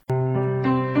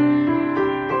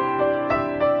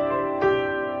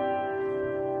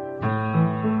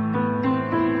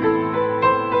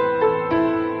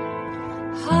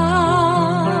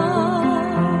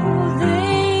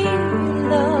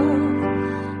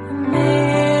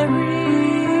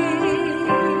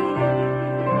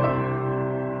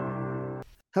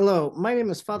Hello, my name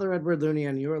is Father Edward Looney,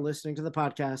 and you are listening to the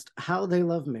podcast How They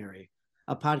Love Mary,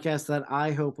 a podcast that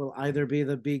I hope will either be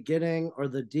the beginning or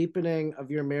the deepening of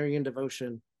your Marian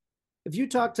devotion. If you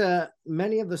talk to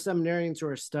many of the seminarians who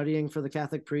are studying for the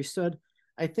Catholic priesthood,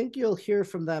 I think you'll hear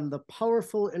from them the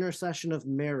powerful intercession of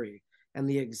Mary and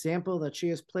the example that she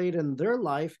has played in their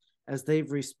life as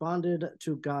they've responded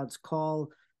to God's call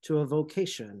to a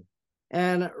vocation.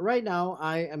 And right now,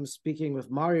 I am speaking with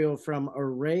Mario from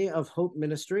Array of Hope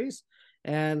Ministries,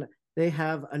 and they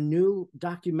have a new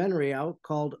documentary out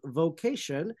called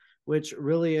Vocation, which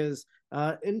really is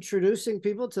introducing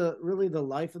people to really the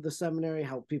life of the seminary,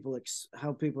 how people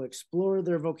explore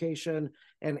their vocation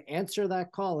and answer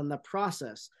that call in the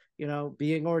process,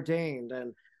 being ordained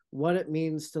and what it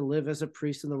means to live as a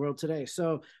priest in the world today.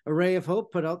 So Array of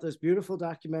Hope put out this beautiful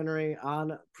documentary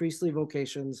on priestly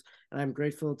vocations, and I'm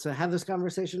grateful to have this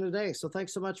conversation today. So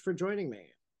thanks so much for joining me.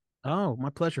 Oh, my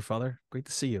pleasure, Father. Great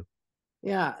to see you.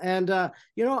 Yeah, and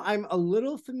I'm a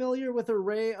little familiar with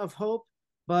Array of Hope,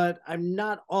 but I'm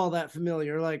not all that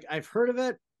familiar. Like I've heard of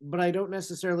it, but I don't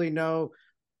necessarily know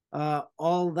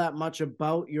all that much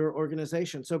about your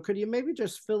organization. So could you maybe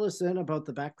just fill us in about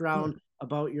the background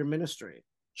about your ministry?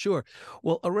 Sure.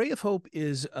 Well, Array of Hope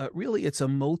is it's a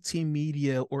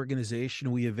multimedia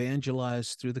organization. We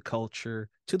evangelize through the culture,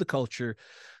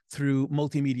 through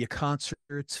multimedia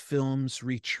concerts, films,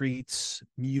 retreats,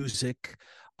 music,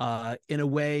 in a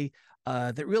way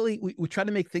that really we try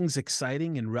to make things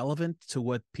exciting and relevant to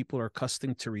what people are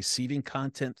accustomed to receiving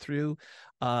content through.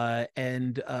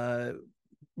 And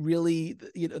really,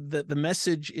 the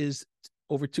message is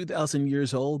over 2,000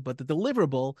 years old, but the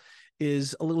deliverable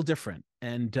is a little different.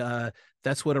 And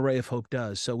that's what Array of Hope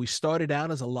does. So we started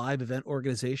out as a live event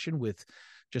organization with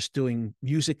just doing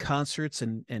music concerts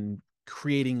and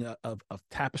creating a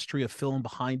tapestry of film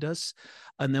behind us.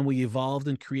 And then we evolved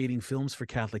in creating films for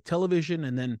Catholic television.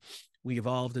 And then we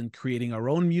evolved in creating our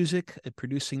own music,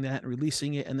 producing that and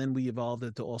releasing it. And then we evolved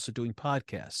into also doing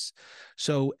podcasts.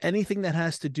 So anything that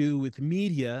has to do with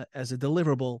media as a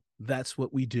deliverable, that's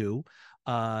what we do.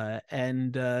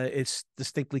 And it's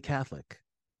distinctly Catholic.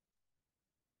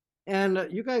 And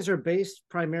you guys are based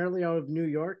primarily out of New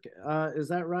York. Is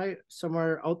that right?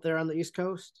 Somewhere out there on the East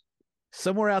Coast?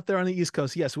 Somewhere out there on the East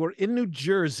Coast. Yes, we're in New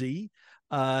Jersey,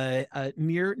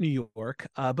 near New York,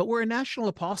 but we're a national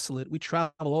apostolate. We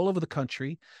travel all over the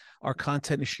country. Our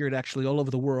content is shared actually all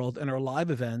over the world, and our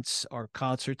live events, our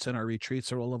concerts and our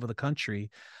retreats are all over the country.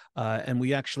 And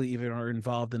we actually even are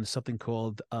involved in something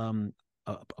called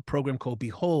a program called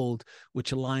Behold,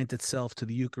 which aligned itself to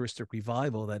the Eucharistic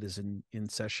revival that is in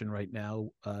session right now.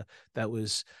 That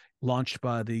was launched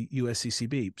by the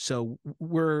USCCB. So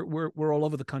we're all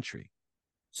over the country.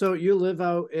 So you live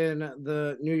out in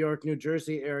the New York, New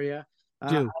Jersey area. Uh,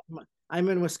 Do I'm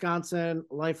in Wisconsin,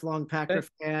 lifelong Packer okay.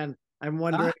 fan. I'm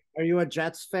wondering, are you a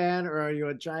Jets fan or are you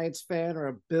a Giants fan or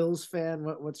a Bills fan?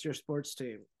 What's your sports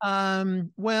team?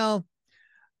 Well,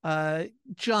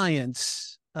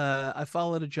 Giants. I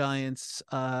follow the Giants.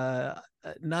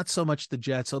 Not so much the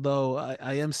Jets, although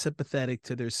I am sympathetic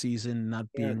to their season not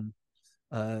Yeah.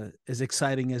 being as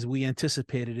exciting as we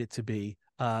anticipated it to be.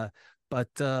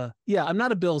 But yeah, I'm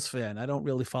not a Bills fan. I don't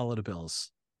really follow the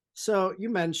Bills. So you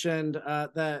mentioned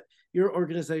that your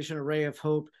organization, Array of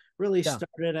Hope, really Yeah,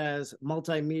 started as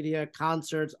multimedia,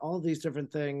 concerts, all these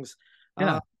different things.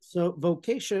 yeah. So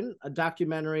Vocation, a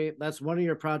documentary, that's one of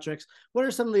your projects. What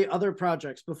are some of the other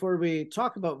projects before we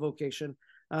talk about Vocation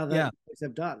that Yeah. you guys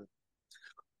have done?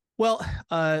 Well,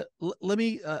 let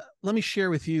me share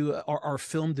with you our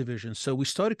film division. So we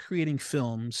started creating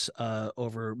films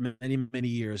over many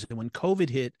years, and when COVID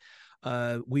hit,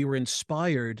 we were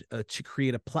inspired to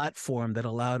create a platform that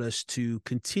allowed us to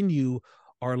continue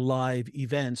our live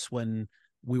events when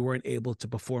we weren't able to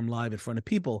perform live in front of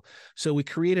people. So we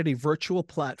created a virtual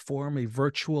platform, a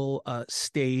virtual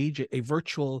stage, a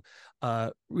virtual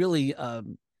really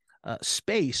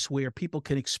space where people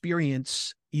can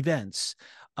experience events.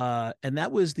 And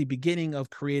that was the beginning of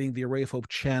creating the Array of Hope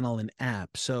channel and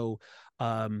app. So,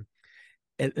 and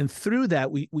through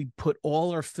that, we put all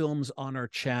our films on our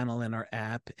channel and our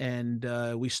app. And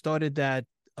we started that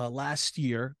last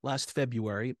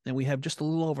February, and we have just a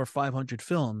little over 500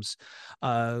 films.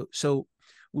 So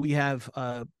we have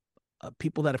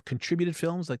people that have contributed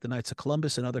films like the Knights of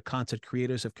Columbus and other content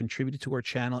creators have contributed to our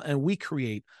channel. And we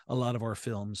create a lot of our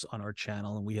films on our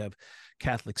channel. And we have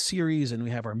Catholic series and we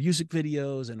have our music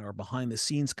videos and our behind the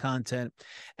scenes content.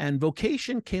 And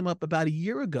Vocation came up about a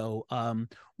year ago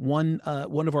One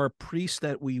of our priests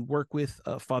that we work with,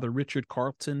 Father Richard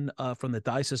Carlton from the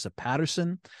Diocese of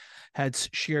Patterson, had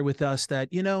shared with us that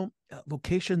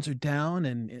vocations are down,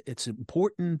 and it's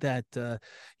important that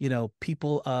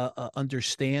people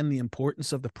understand the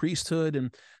importance of the priesthood.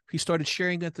 And he started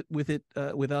sharing it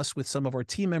with us, with some of our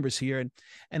team members here, and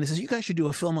he says, you guys should do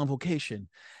a film on vocation.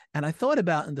 And I thought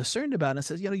about and discerned about it, and I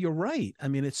says, you're right. I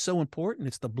mean, it's so important.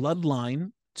 It's the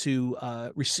bloodline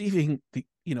to receiving the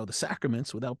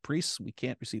sacraments. Without priests, we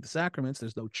can't receive the sacraments.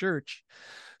 There's no church.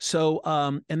 So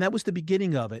and that was the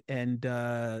beginning of it. And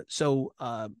in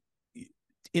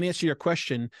answer to your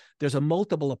question, there's a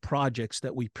multiple of projects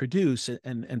that we produce,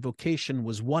 and Vocation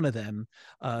was one of them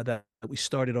that we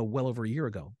started well over a year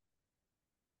ago.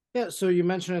 Yeah, so you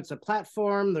mentioned it's a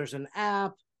platform, there's an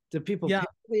app. Do people Yeah. pay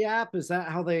for the app? Is that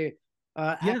how they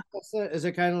Yeah. access it? Is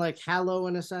it kind of like Hallow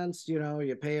in a sense?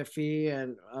 You pay a fee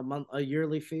and a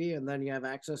yearly fee, and then you have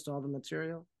access to all the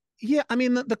material. Yeah, I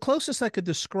mean, the closest I could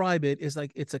describe it is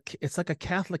like it's like a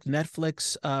Catholic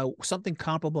Netflix. Something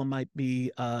comparable might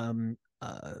be And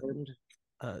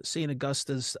Saint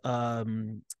Augusta's.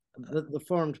 the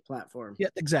formed platform. Yeah,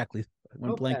 exactly. I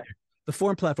went blank Okay. there. The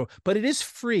foreign platform, but it is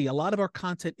free. A lot of our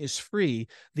content is free.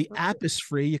 The Okay. app is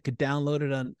free. You could download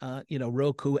it on,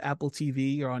 Roku, Apple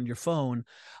TV, or on your phone.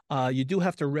 You do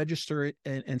have to register it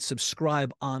and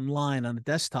subscribe online on the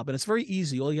desktop, and it's very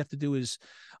easy. All you have to do is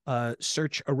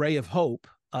search Array of Hope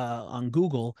on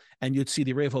Google, and you'd see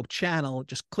the Array of Hope channel.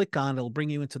 Just click on it; it'll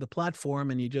bring you into the platform,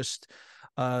 and you just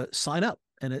sign up.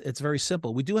 And it's very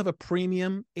simple. We do have a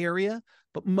premium area,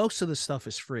 but most of the stuff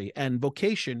is free, and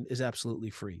Vocation is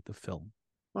absolutely free, the film.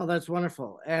 Well, that's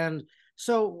wonderful. And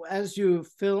so, as you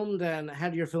filmed and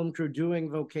had your film crew doing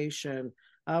Vocation,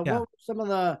 Yeah. what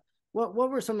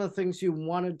were some of the things you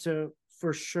wanted to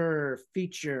for sure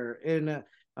feature in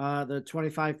the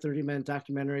 25-30 minute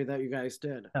documentary that you guys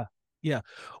did? Yeah. Yeah.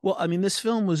 Well, I mean, this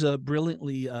film was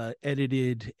brilliantly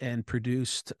edited and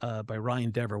produced by Ryan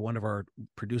Dever, one of our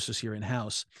producers here in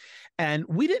house. And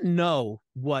we didn't know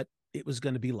what it was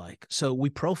going to be like. So we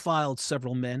profiled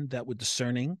several men that were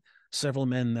discerning, several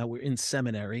men that were in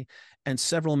seminary, and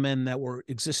several men that were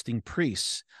existing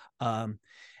priests.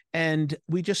 And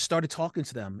we just started talking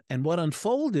to them. And what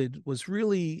unfolded was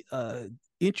really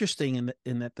interesting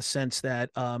in that the sense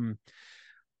that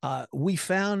we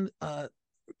found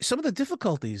some of the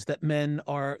difficulties that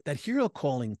that hero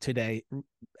calling today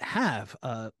have,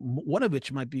 one of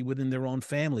which might be within their own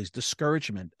families,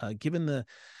 discouragement, given the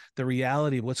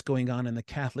reality of what's going on in the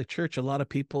Catholic Church. A lot of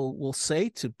people will say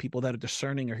to people that are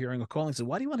discerning or hearing a calling, say,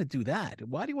 why do you want to do that?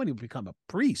 Why do you want to become a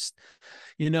priest?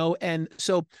 And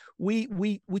so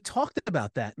we talked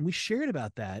about that, and we shared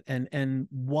about that, and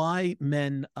why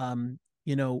men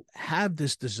have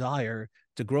this desire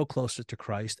to grow closer to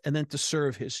Christ and then to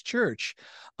serve his church.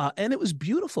 And it was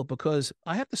beautiful, because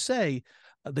I have to say,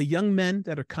 the young men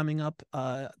that are coming up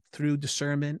through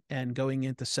discernment and going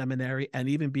into seminary and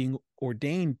even being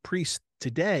ordained priests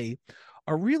today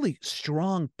are really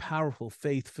strong, powerful,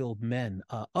 faith-filled men.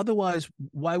 Otherwise,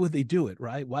 why would they do it,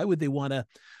 right? Why would they want to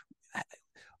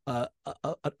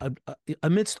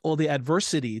amidst all the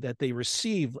adversity that they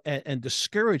receive and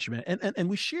discouragement, and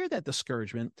we share that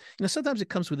discouragement. Sometimes it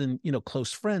comes within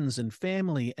close friends and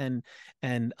family, and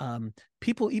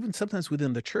people even sometimes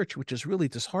within the church, which is really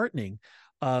disheartening.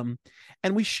 And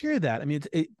we share that. I mean,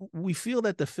 we feel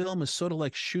that the film is sort of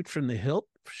like shoot from the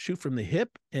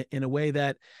hip in a way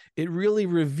that it really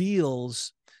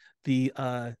reveals the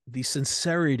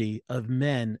sincerity of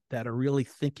men that are really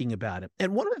thinking about it.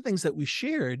 And one of the things that we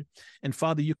shared, and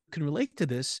Father, you can relate to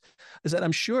this, is that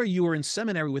I'm sure you were in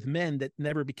seminary with men that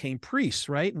never became priests,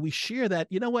 right? And we share that,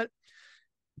 what,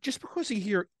 just because you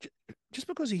hear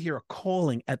a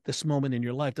calling at this moment in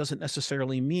your life doesn't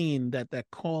necessarily mean that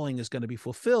calling is going to be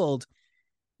fulfilled,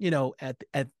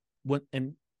 at what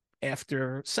and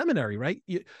after seminary, right?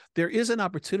 There is an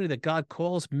opportunity that God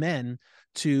calls men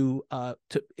to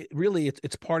really,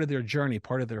 it's part of their journey,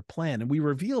 part of their plan. And we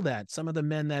reveal that some of the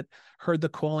men that heard the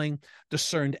calling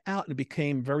discerned out and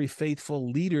became very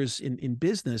faithful leaders in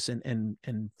business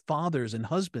and fathers and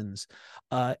husbands,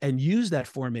 and use that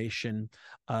formation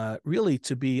really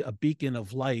to be a beacon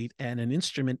of light and an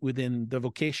instrument within the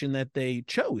vocation that they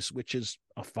chose, which is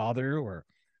a father or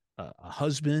a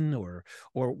husband or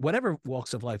whatever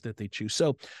walks of life that they choose.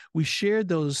 So we shared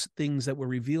those things that were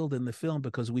revealed in the film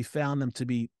because we found them to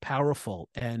be powerful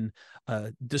and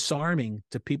disarming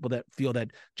to people that feel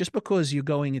that just because you're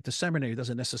going into seminary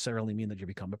doesn't necessarily mean that you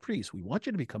become a priest. We want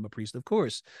you to become a priest, of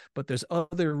course, but there's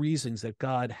other reasons that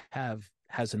God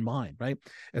has in mind, right?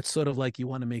 It's sort of like you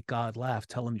want to make God laugh,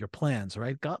 tell him your plans,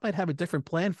 right? God might have a different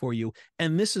plan for you,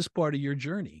 and this is part of your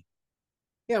journey.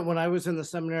 Yeah, when I was in the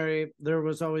seminary, there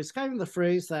was always kind of the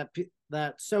phrase that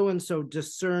so and so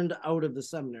discerned out of the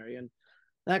seminary, and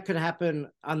that could happen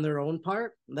on their own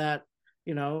part. That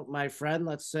my friend,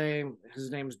 let's say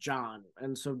his name's John,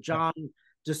 and so Yep. John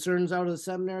discerns out of the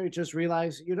seminary, just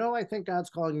realize, I think God's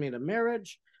calling me to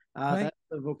marriage. Right. That's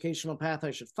the vocational path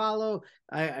I should follow.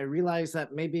 I realize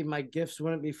that maybe my gifts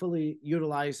wouldn't be fully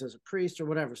utilized as a priest or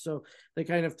whatever. So they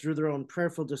kind of, through their own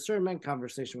prayerful discernment,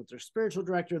 conversation with their spiritual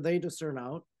director, they discern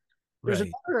out. There's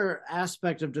Right. another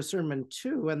aspect of discernment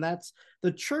too, and that's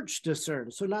the church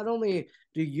discerns. So not only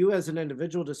do you as an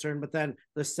individual discern, but then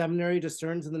the seminary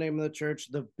discerns in the name of the church,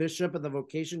 the bishop and the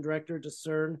vocation director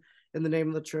discern in the name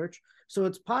of the church. So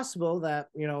it's possible that,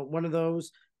 one of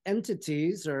those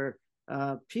entities or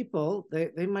people,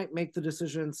 they might make the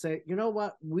decision and say, you know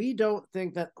what, we don't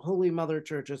think that Holy Mother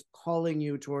Church is calling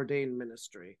you to ordain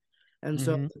ministry. And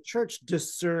so Mm-hmm. the church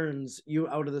discerns you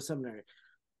out of the seminary.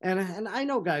 And I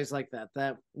know guys like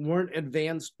that weren't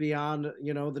advanced beyond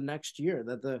the next year,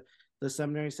 that the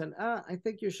seminary said, I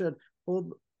think you should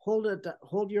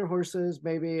hold your horses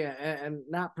maybe, and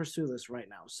not pursue this right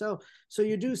now. So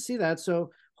you do see that. So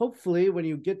hopefully when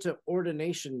you get to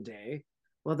ordination day,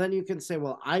 well, then you can say,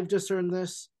 well, I've discerned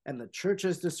this and the church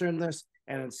has discerned this,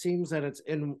 and it seems that it's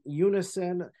in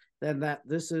unison, then that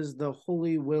this is the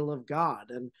holy will of God.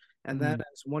 And that Mm-hmm.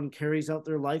 as one carries out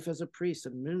their life as a priest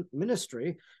and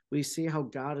ministry, we see how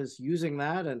God is using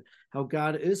that, and how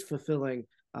God is fulfilling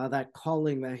that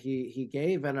calling that he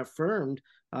gave and affirmed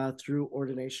through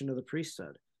ordination of the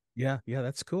priesthood. Yeah. Yeah.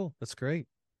 That's cool. That's great.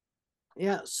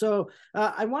 Yeah, so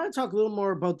I want to talk a little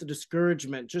more about the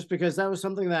discouragement, just because that was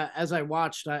something that, as I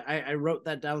watched, I wrote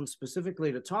that down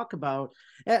specifically to talk about.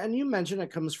 And you mentioned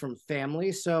it comes from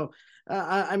family, so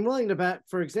I'm willing to bet.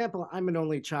 For example, I'm an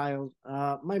only child.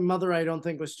 My mother, I don't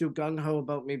think, was too gung ho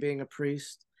about me being a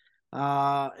priest,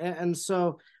 and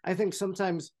so I think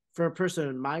sometimes for a person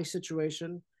in my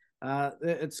situation,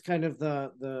 it's kind of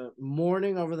the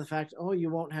mourning over the fact, oh, you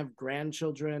won't have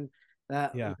grandchildren.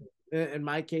 That Yeah. in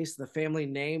my case, the family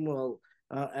name will,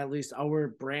 at least our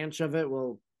branch of it,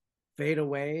 will fade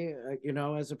away,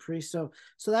 as a priest. So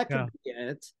that could Yeah. be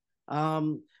it.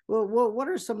 Well, what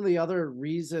are some of the other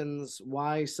reasons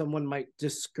why someone might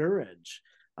discourage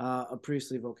a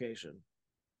priestly vocation?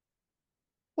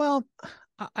 Well,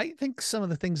 I think some of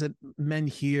the things that men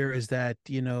hear is that,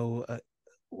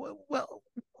 well,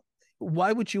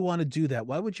 why would you want to do that?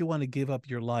 Why would you want to give up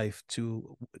your life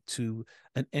to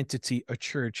an entity, a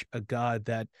church, a God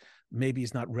that maybe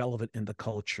is not relevant in the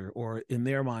culture, or in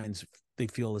their minds they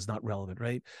feel is not relevant,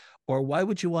 right? Or why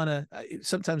would you want to?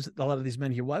 Sometimes a lot of these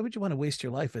men here, why would you want to waste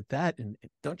your life at that? And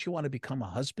don't you want to become a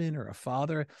husband or a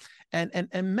father? And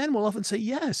men will often say,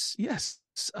 yes, yes,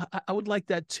 I would like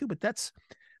that too, but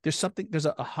there's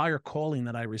a higher calling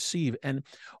that I receive. And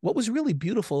what was really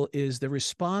beautiful is the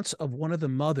response of one of the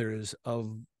mothers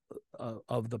of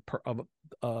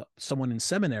someone in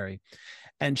seminary,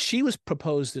 and she was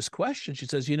proposed this question. She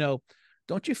says,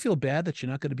 don't you feel bad that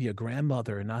you're not going to be a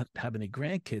grandmother and not have any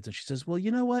grandkids? And she says, well, you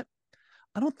know what?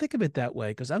 I don't think of it that way,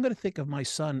 because I'm going to think of my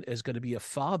son as going to be a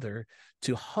father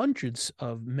to hundreds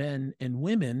of men and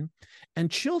women and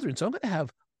children. So I'm going to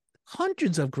have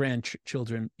hundreds of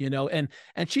grandchildren, and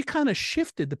she kind of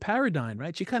shifted the paradigm,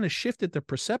 right? She kind of shifted the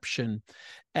perception,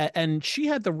 and she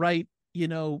had the right,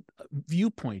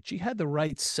 viewpoint. She had the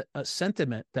right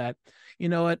sentiment that,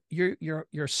 what,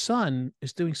 your son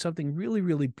is doing something really,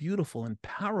 really beautiful and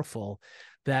powerful,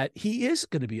 that he is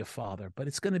going to be a father, but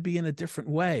it's going to be in a different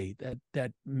way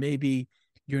that maybe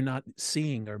you're not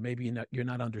seeing, or maybe you're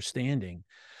not understanding.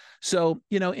 So,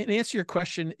 in answer to your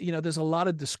question, there's a lot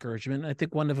of discouragement. I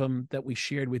think one of them that we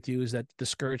shared with you is that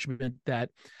discouragement that,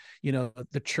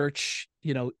 the church,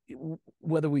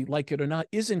 whether we like it or not,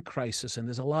 is in crisis. And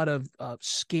there's a lot of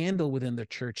scandal within the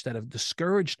church that have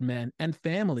discouraged men and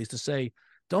families to say,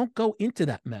 don't go into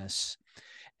that mess.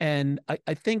 And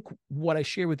I think what I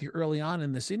shared with you early on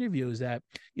in this interview is that,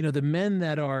 the men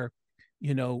that are,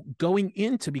 going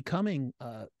into becoming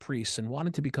priests and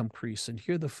wanting to become priests and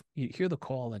hear the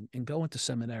call and go into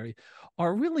seminary,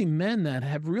 are really men that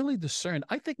have really discerned,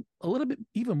 I think, a little bit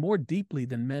even more deeply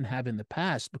than men have in the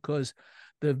past, because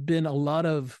there've been a lot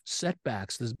of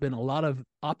setbacks. There's been a lot of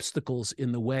obstacles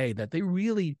in the way that they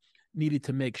really needed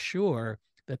to make sure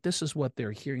that this is what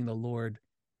they're hearing the Lord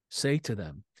say to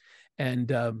them. And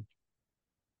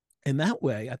in that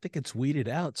way, I think it's weeded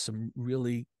out some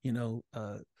really,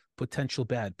 potential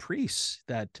bad priests,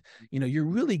 that, you're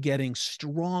really getting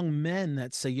strong men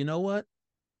that say, you know what?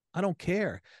 I don't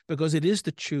care, because it is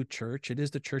the true church. It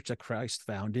is the church that Christ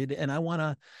founded. And I want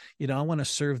to, I want to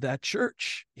serve that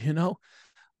church,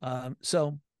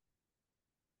 so.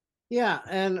 Yeah,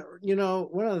 and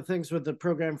one of the things with the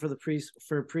program for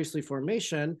the priestly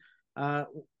formation, uh,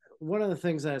 one of the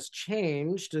things that's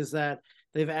changed is that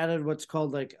they've added what's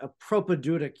called like a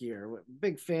propedeutic year,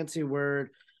 big fancy word,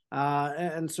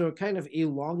 and so it kind of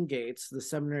elongates the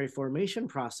seminary formation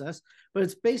process. But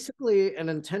it's basically an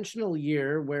intentional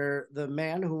year where the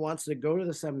man who wants to go to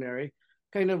the seminary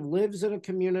kind of lives in a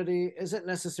community, isn't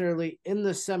necessarily in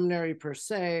the seminary per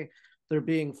se, they're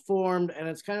being formed, and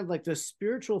it's kind of like this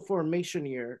spiritual formation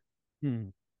year Hmm.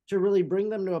 to really bring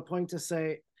them to a point to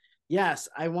say, yes,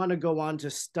 I want to go on to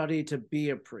study to be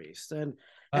a priest. And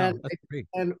Wow, that's great.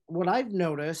 and what I've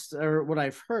noticed, or what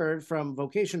I've heard from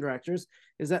vocation directors,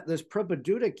 is that this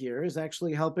propedeutic year is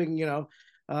actually helping,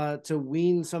 to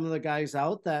wean some of the guys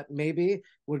out that maybe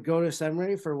would go to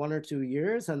seminary for 1 or 2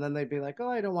 years and then they'd be like, oh,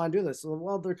 I don't want to do this.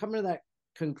 Well, they're coming to that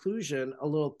conclusion a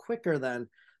little quicker then,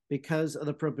 because of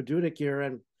the propedeutic year.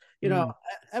 And, Hmm.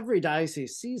 every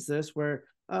diocese sees this where,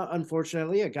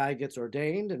 unfortunately, a guy gets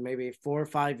ordained and maybe 4 or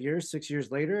 5 years, 6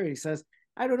 years later, he says,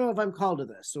 I don't know if I'm called to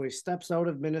this. So he steps out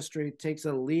of ministry, takes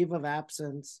a leave of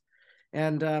absence.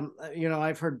 And,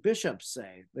 I've heard bishops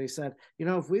say, they said,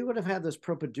 if we would have had this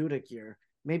propedeutic year,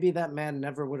 maybe that man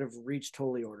never would have reached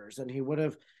holy orders and he would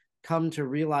have come to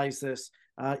realize this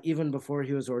even before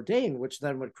he was ordained, which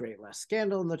then would create less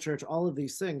scandal in the church, all of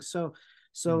these things. So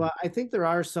Hmm. I think there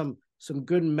are some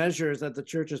good measures that the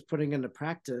church is putting into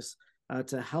practice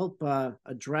to help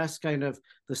address kind of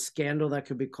the scandal that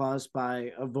could be caused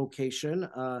by a vocation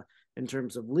in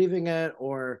terms of leaving it,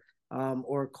 or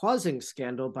causing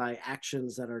scandal by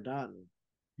actions that are done.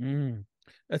 Mm.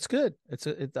 That's good.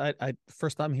 I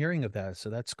first I'm hearing of that. So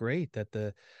that's great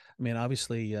I mean,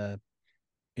 obviously,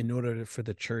 in order for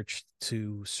the church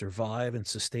to survive and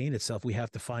sustain itself, we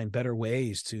have to find better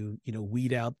ways to,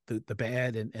 weed out the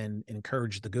bad and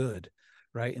encourage the good.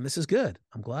 Right. And this is good.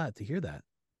 I'm glad to hear that.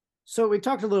 So we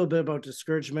talked a little bit about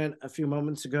discouragement a few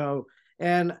moments ago,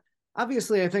 and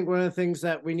obviously, I think one of the things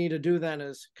that we need to do then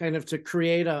is kind of to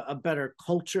create a better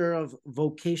culture of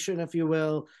vocation, if you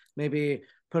will, maybe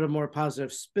put a more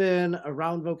positive spin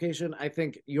around vocation. I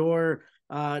think your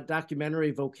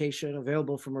documentary Vocation,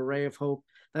 available from Array of Hope,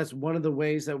 that's one of the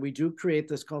ways that we do create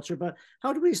this culture. But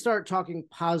how do we start talking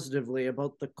positively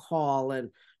about the call and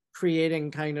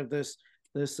creating kind of this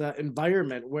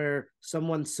environment where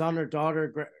someone's son or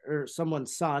daughter, or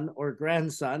someone's son or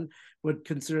grandson would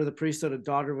consider the priesthood, a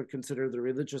daughter would consider the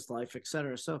religious life,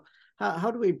 etc. So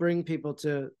how do we bring people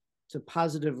to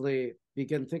positively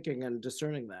begin thinking and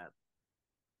discerning that?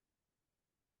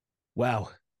 Wow.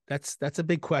 That's a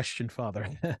big question, Father.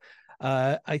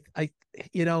 I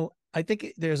I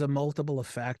think there's a multiple of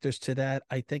factors to that.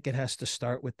 I think it has to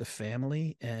start with the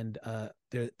family, and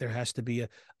there has to be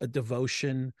a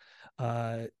devotion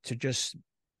to just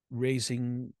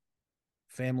raising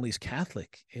families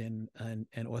Catholic and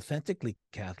authentically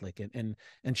Catholic,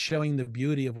 and showing the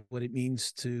beauty of what it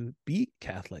means to be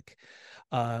Catholic.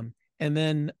 And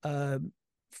then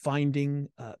finding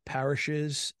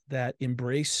parishes that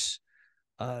embrace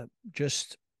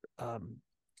just um,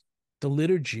 the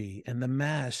liturgy and the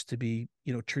mass to be,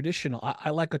 traditional.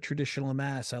 I like a traditional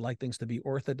mass. I like things to be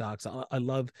orthodox. I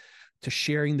love to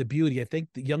sharing the beauty. I think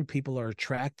the young people are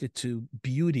attracted to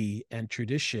beauty and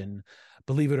tradition,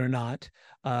 believe it or not.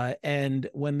 And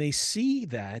when they see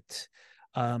that,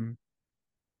 um,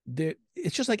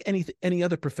 it's just like any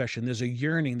other profession. There's a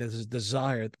yearning, there's a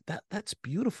desire. That's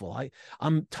beautiful.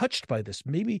 I'm touched by this.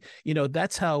 Maybe,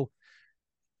 that's how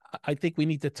I think we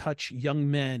need to touch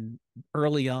young men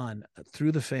early on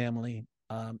through the family,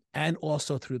 and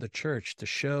also through the church, to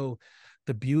show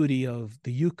the beauty of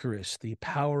the Eucharist, the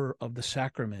power of the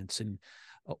sacraments, and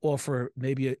offer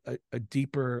maybe a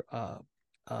deeper, uh,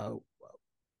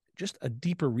 just a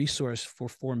deeper resource for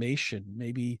formation.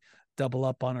 Maybe double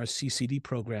up on our CCD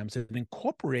programs and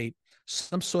incorporate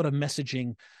some sort of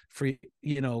messaging for,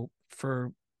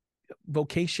 for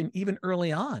vocation even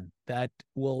early on, that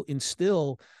will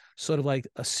instill sort of like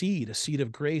a seed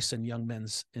of grace in young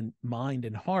men's in mind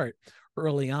and heart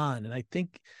early on. And I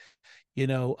think, you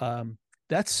know,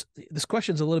 that's this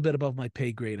question's a little bit above my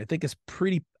pay grade. I think it's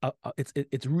pretty,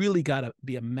 it's really got to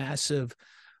be a massive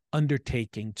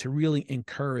undertaking to really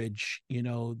encourage,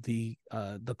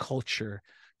 the culture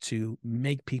to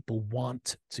make people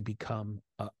want to become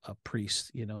a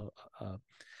priest, uh,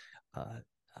 uh,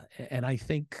 and I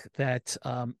think that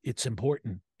it's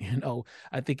important.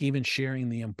 I think even sharing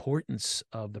the importance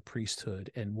of the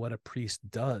priesthood and what a priest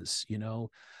does,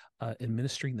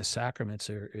 administering the sacraments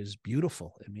is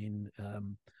beautiful. I mean,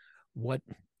 what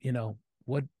you know,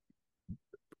 what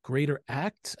greater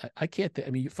act? I can't. I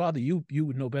mean, Father, you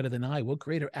would know better than I. What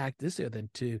greater act is there than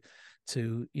to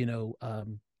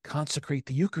consecrate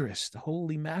the Eucharist, the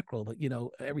holy mackerel? But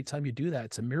every time you do that,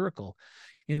 it's a miracle.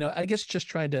 I guess just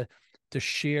trying to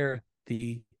share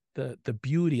the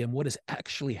beauty and what is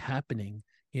actually happening.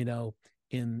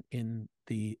 In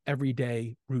the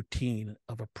everyday routine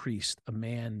of a priest, a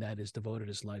man that has devoted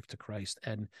his life to Christ,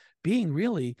 and being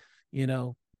really,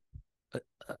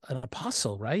 an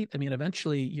apostle, right? I mean,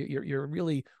 eventually you're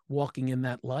really walking in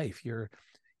that life. You're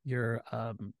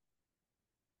the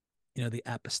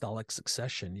apostolic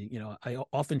succession. I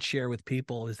often share with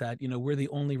people is that we're the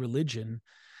only religion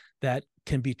that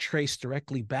can be traced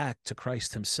directly back to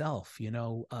Christ himself,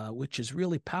 which is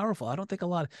really powerful. I don't think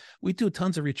we do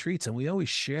tons of retreats and we always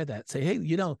share that, say, hey,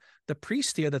 the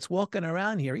priest here that's walking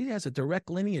around here, he has a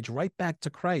direct lineage right back to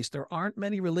Christ. There aren't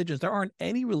any religions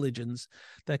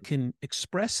that can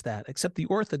express that except the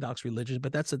Orthodox religion,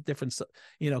 but that's a different,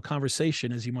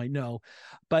 conversation, as you might know.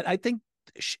 But I think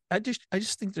I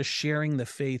just think they're sharing the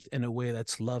faith in a way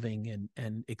that's loving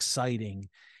and exciting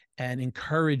and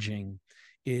encouraging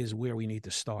is where we need to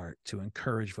start to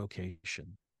encourage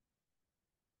vocation.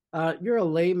 You're a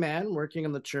layman working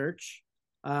in the church.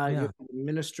 You Yeah. have a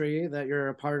ministry that you're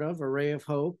a part of, a Ray of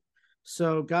Hope.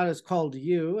 So God has called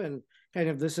you, and kind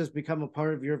of this has become a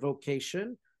part of your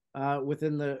vocation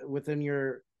within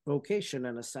your vocation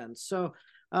in a sense. So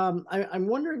I'm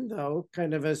wondering though,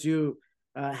 kind of as you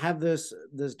have this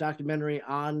documentary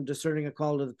on discerning a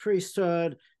call to the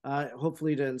priesthood,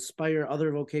 hopefully to inspire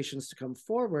other vocations to come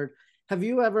forward. Have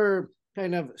you ever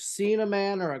kind of seen a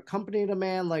man or accompanied a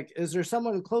man? Like, is there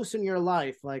someone close in your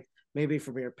life, like maybe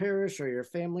from your parish or your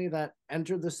family, that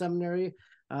entered the seminary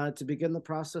to begin the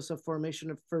process of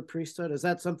formation for priesthood? Is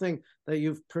that something that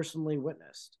you've personally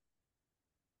witnessed?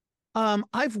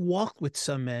 I've walked with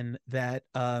some men that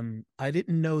I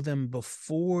didn't know them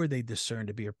before they discerned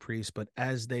to be a priest, but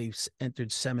as they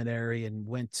entered seminary and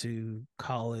went to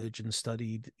college and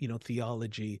studied,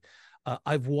 theology,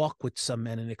 I've walked with some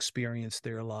men and experienced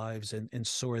their lives and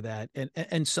saw that,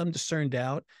 and some discerned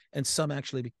out, and some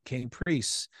actually became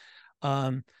priests.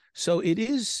 So it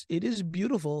is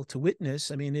beautiful to witness.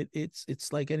 I mean,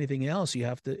 it's like anything else. You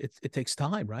have to, it takes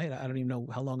time, right? I don't even know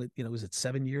how long is it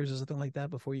 7 years or something like that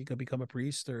before you can become a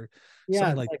priest or Yeah,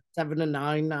 something it's like like 7 to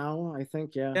 9 now, I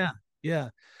think. Yeah. that. Yeah. Yeah.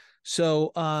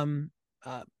 So,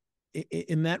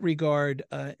 in that regard,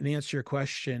 in answer to your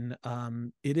question,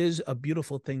 it is a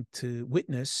beautiful thing to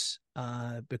witness,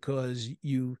 because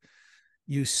you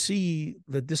see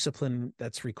the discipline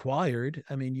that's required.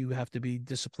 I mean, you have to be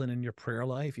disciplined in your prayer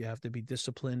life. You have to be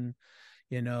disciplined,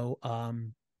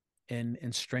 and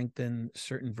strengthen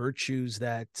certain virtues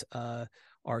that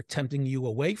are tempting you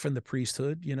away from the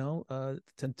priesthood.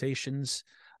 Temptations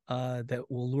that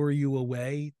will lure you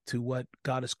away to what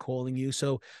God is calling you.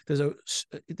 So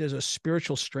there's a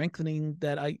spiritual strengthening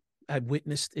that I've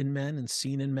witnessed in men and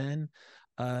seen in men.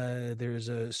 There's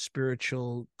a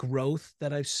spiritual growth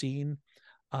that I've seen.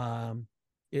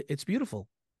 It's beautiful.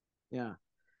 Yeah.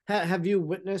 Have you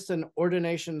witnessed an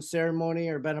ordination ceremony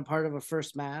or been a part of a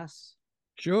first mass?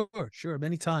 Sure,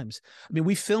 many times. I mean,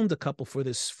 we filmed a couple for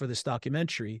this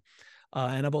documentary,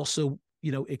 and I've also,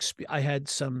 I had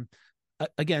some,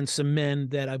 again, some men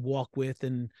that I've walked with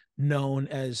and known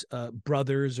as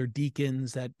brothers or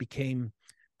deacons that became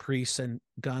priests and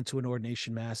gone to an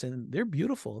ordination mass, and they're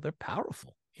beautiful, they're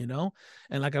powerful, and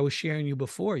like I was sharing you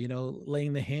before,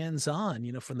 laying the hands on,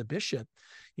 from the bishop,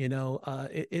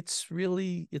 it's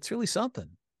really something.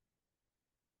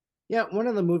 Yeah, one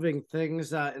of the moving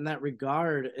things in that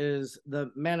regard is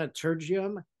the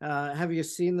Maniturgium. Have you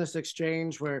seen this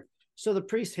exchange where so the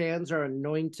priest's hands are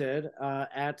anointed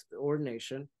at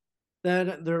ordination,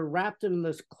 then they're wrapped in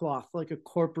this cloth like a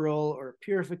corporal or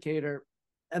purificator,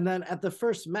 and then at the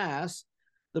first mass,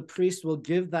 the priest will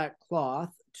give that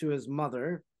cloth to his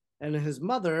mother, and his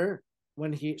mother,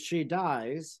 when she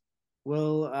dies,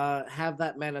 will have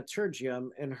that Maniturgium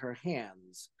in her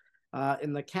hands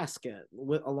in the casket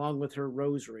along with her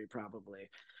rosary, probably.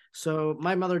 So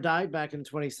my mother died back in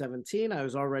 2017. I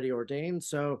was already ordained.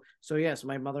 So yes,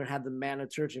 my mother had the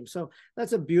Maniturgium. So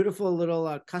that's a beautiful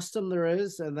little custom there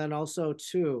is. And then also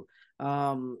too,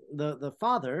 the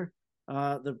father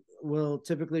will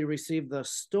typically receive the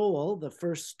stole, the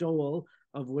first stole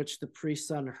of which the priest's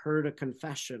son heard a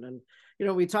confession. And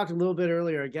we talked a little bit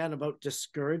earlier again about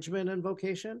discouragement in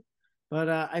vocation, but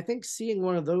I think seeing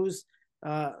one of those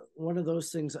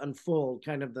things unfold,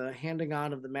 kind of the handing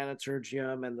on of the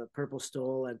Maniturgium and the purple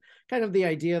stole, and kind of the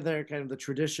idea there, kind of the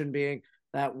tradition being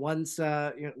that once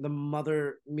the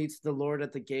mother meets the Lord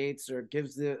at the gates or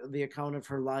gives the account of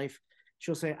her life,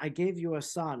 she'll say, "I gave you a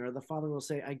son," or the father will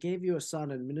say, "I gave you a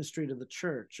son in ministry to the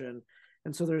church," and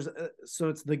so so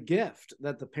it's the gift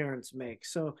that the parents make.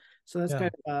 So that's Yeah.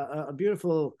 kind of a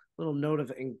beautiful little note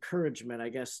of encouragement, I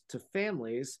guess, to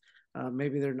families.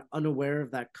 Maybe they're unaware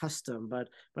of that custom, but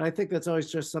I think that's always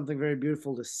just something very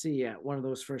beautiful to see at one of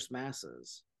those first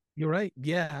masses. You're right.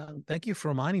 Yeah. Thank you for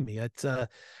reminding me.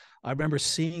 I remember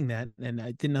seeing that and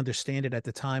I didn't understand it at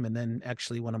the time. And then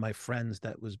actually one of my friends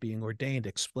that was being ordained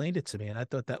explained it to me. And I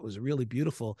thought that was really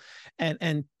beautiful.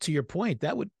 And to your point,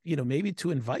 that would, maybe to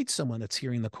invite someone that's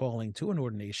hearing the calling to an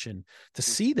ordination to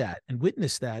see that and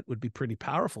witness that would be pretty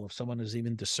powerful. If someone is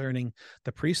even discerning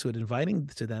the priesthood, inviting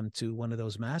to them to one of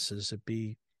those masses, could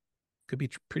be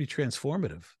pretty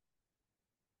transformative.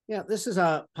 Yeah, this is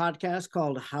a podcast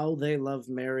called How They Love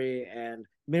Mary. And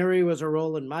Mary was a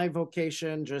role in my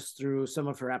vocation just through some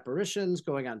of her apparitions,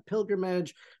 going on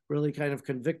pilgrimage, really kind of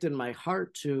convicted my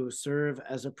heart to serve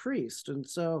as a priest. And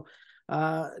so,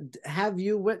 have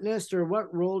you witnessed, or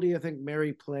what role do you think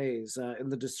Mary plays in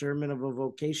the discernment of a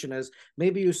vocation? As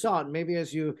maybe you saw it, maybe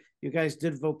as you guys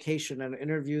did vocation and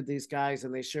interviewed these guys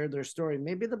and they shared their story,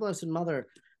 maybe the Blessed Mother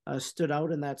stood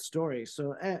out in that story.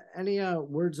 So, any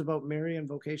words about Mary and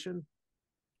vocation?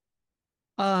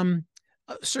 Um,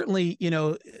 Certainly,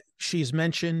 she's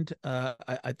mentioned.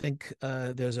 I think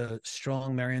there's a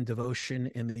strong Marian devotion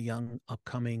in the young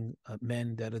upcoming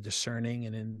men that are discerning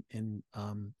and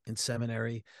in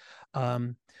seminary.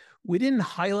 We didn't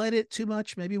highlight it too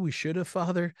much. Maybe we should have,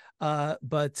 Father.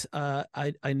 But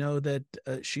I know that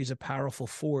she's a powerful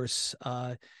force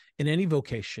in any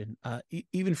vocation.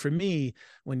 Even for me,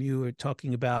 when you were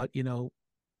talking about,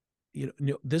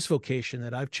 this vocation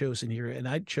that I've chosen here, and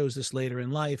I chose this later in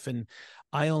life, and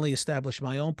I only established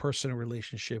my own personal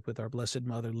relationship with our Blessed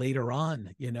Mother later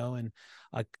on, and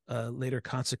I later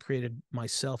consecrated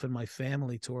myself and my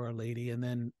family to Our Lady, and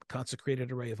then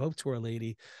consecrated a Ray of Hope to Our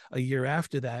Lady a year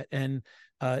after that, and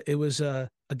it was a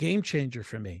game changer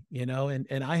for me, and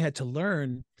I had to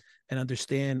learn and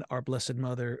understand our Blessed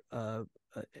Mother,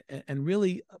 and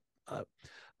really uh,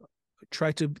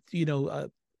 try to,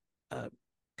 uh,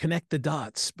 connect the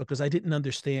dots because I didn't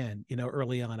understand,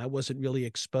 early on. I wasn't really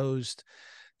exposed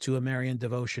to a Marian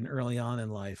devotion early on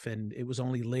in life. And it was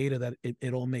only later that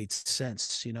it all made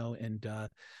sense,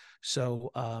 and so,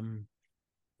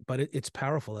 but it's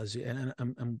powerful and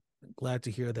I'm glad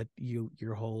to hear that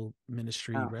your whole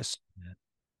ministry Wow. rests on that.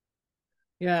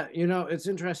 Yeah, it's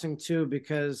interesting too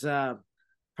because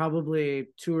probably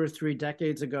 2 or 3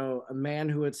 decades ago, a man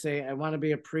who would say, "I want to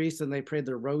be a priest," and they prayed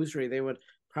the rosary, they would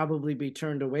probably be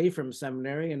turned away from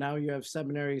seminary. And now you have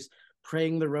seminaries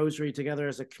praying the rosary together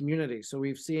as a community. So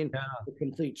we've seen Yeah. a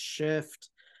complete shift.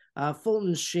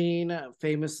 Fulton Sheen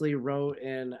famously wrote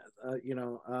in,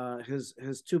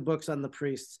 his two books on the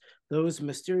priests, "Those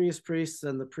Mysterious Priests"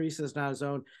 and "The Priest Is Not His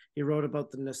Own." He wrote about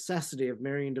the necessity of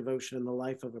Marian devotion in the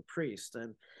life of a priest,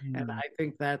 and Mm. I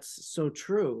think that's so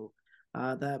true.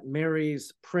 That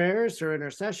Mary's prayers, her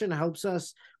intercession, helps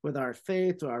us with our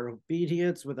faith, our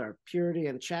obedience, with our purity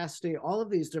and chastity, all of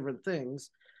these different things.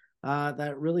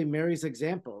 That really Mary's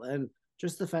example, and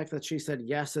just the fact that she said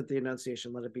yes at the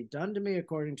Annunciation, "Let it be done to me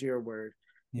according to your word."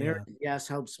 Mary's Yeah. yes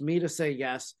helps me to say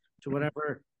yes to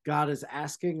whatever God is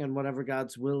asking and whatever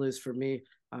God's will is for me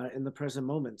in the present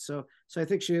moment. So I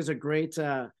think she is a great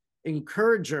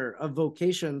encourager of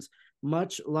vocations,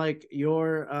 much like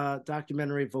your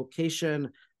documentary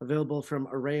Vocation, available from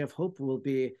Array of Hope, will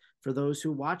be for those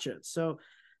who watch it. So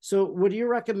would you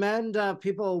recommend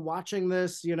people watching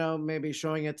this, maybe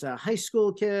showing it to high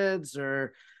school kids,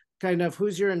 or kind of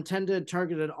who's your intended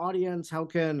targeted audience? How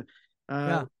can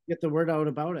Yeah. get the word out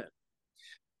about it?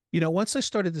 Once I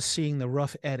started to seeing the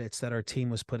rough edits that our team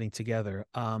was putting together,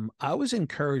 I was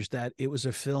encouraged that it was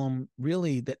a film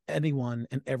really that anyone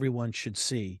and everyone should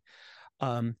see,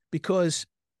 because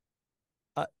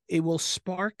it will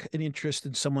spark an interest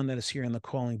in someone that is hearing the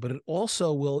calling, but it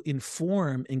also will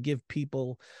inform and give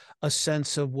people a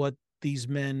sense of what these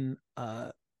men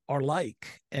are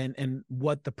like, and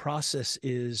what the process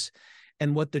is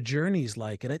and what the journey is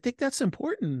like. And I think that's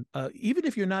important, even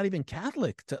if you're not even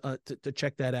Catholic, to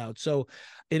check that out. So,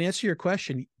 in answer to your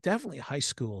question, definitely high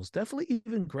schools, definitely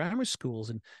even grammar schools,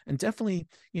 and definitely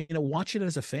watch it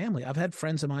as a family. I've had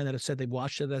friends of mine that have said they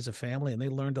watched it as a family and they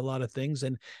learned a lot of things,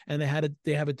 and they have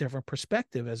a different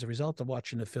perspective as a result of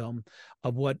watching the film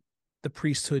of what the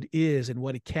priesthood is and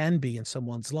what it can be in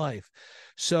someone's life.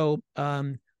 So,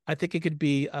 I think it could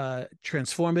be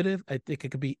transformative. I think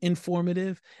it could be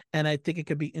informative, and I think it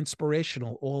could be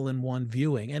inspirational all in one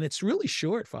viewing. And it's really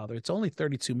short, Father. It's only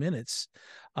 32 minutes.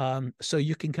 So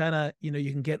you can kind of,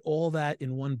 you can get all that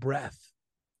in one breath.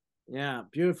 Yeah,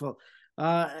 beautiful.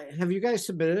 Have you guys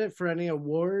submitted it for any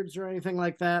awards or anything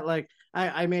like that? Like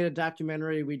I made a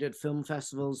documentary. We did film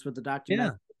festivals with the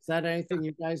documentary. Yeah. Is that anything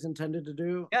you guys intended to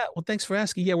do? Yeah, well, thanks for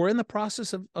asking. Yeah, we're in the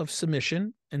process of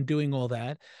submission and doing all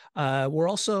that. We're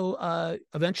also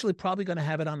eventually probably going to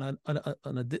have it on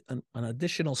an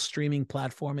additional streaming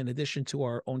platform in addition to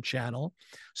our own channel,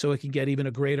 so it can get even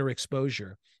a greater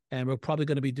exposure. And we're probably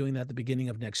going to be doing that at the beginning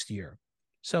of next year.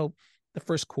 So the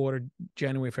first quarter,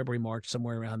 January, February, March,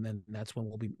 somewhere around then, that's when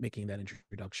we'll be making that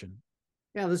introduction.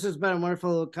 Yeah, this has been a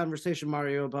wonderful conversation,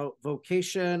 Mario, about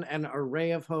vocation and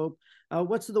Array of Hope.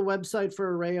 What's the website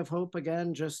for Array of Hope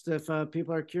again? Just if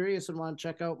people are curious and want to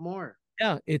check out more.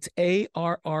 Yeah, it's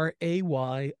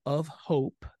ARRAY of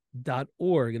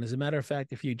hope.org. And as a matter of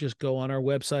fact, if you just go on our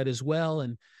website as well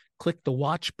and click the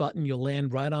watch button, you'll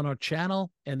land right on our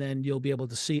channel, and then you'll be able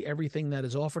to see everything that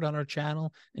is offered on our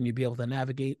channel, and you'll be able to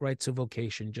navigate right to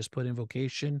vocation. Just put in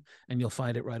vocation and you'll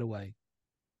find it right away.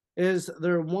 Is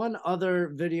there one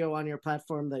other video on your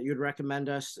platform that you'd recommend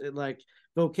us? Like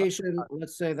vocation,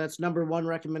 let's say that's number one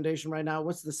recommendation right now.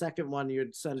 What's the second one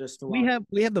you'd send us to We watch? have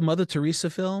we have the Mother Teresa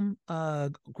film,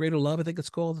 Greater Love, I think it's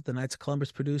called, that the Knights of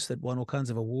Columbus produced, that won all kinds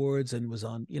of awards and was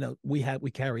on.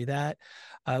 We carry that.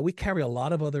 We carry a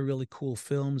lot of other really cool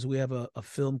films. We have a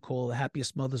film called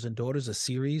Happiest Mothers and Daughters, a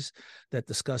series that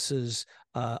discusses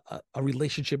a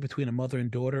relationship between a mother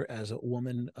and daughter as a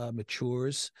woman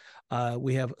matures.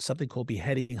 We have something called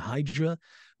Beheading Hydra,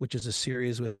 which is a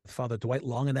series with Father Dwight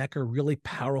Longenecker, really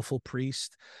powerful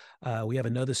priest. We have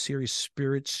another series,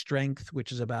 Spirit Strength,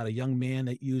 which is about a young man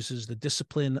that uses the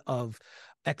discipline of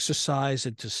exercise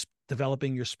into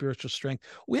developing your spiritual strength.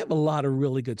 We have a lot of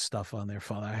really good stuff on there,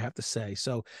 Father, I have to say.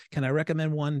 So can I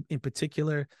recommend one in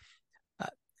particular?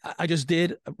 I just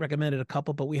did recommended a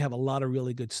couple, but we have a lot of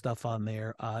really good stuff on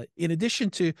there. In addition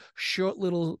to short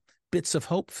little bits of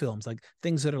hope films, like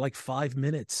things that are like 5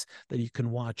 minutes that you can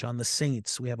watch on the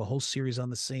saints. We have a whole series on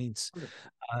the saints.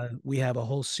 We have a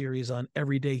whole series on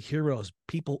everyday heroes,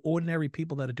 ordinary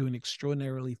people that are doing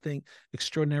extraordinarily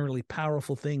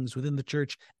powerful things within the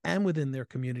church and within their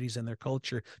communities and their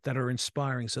culture that are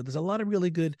inspiring. So there's a lot of really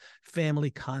good family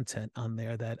content on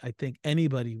there that I think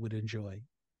anybody would enjoy.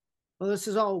 Well, this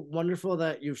is all wonderful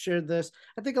that you've shared this.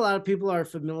 I think a lot of people are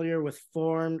familiar with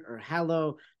Formed or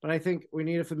Hallow, but I think we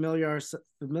need to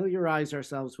familiarize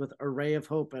ourselves with Array of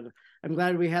Hope. And I'm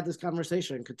glad we had this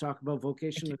conversation and could talk about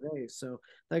vocation today. So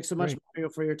thanks so much, Great. Mario,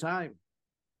 for your time.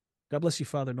 God bless you,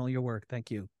 Father, and all your work. Thank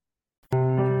you.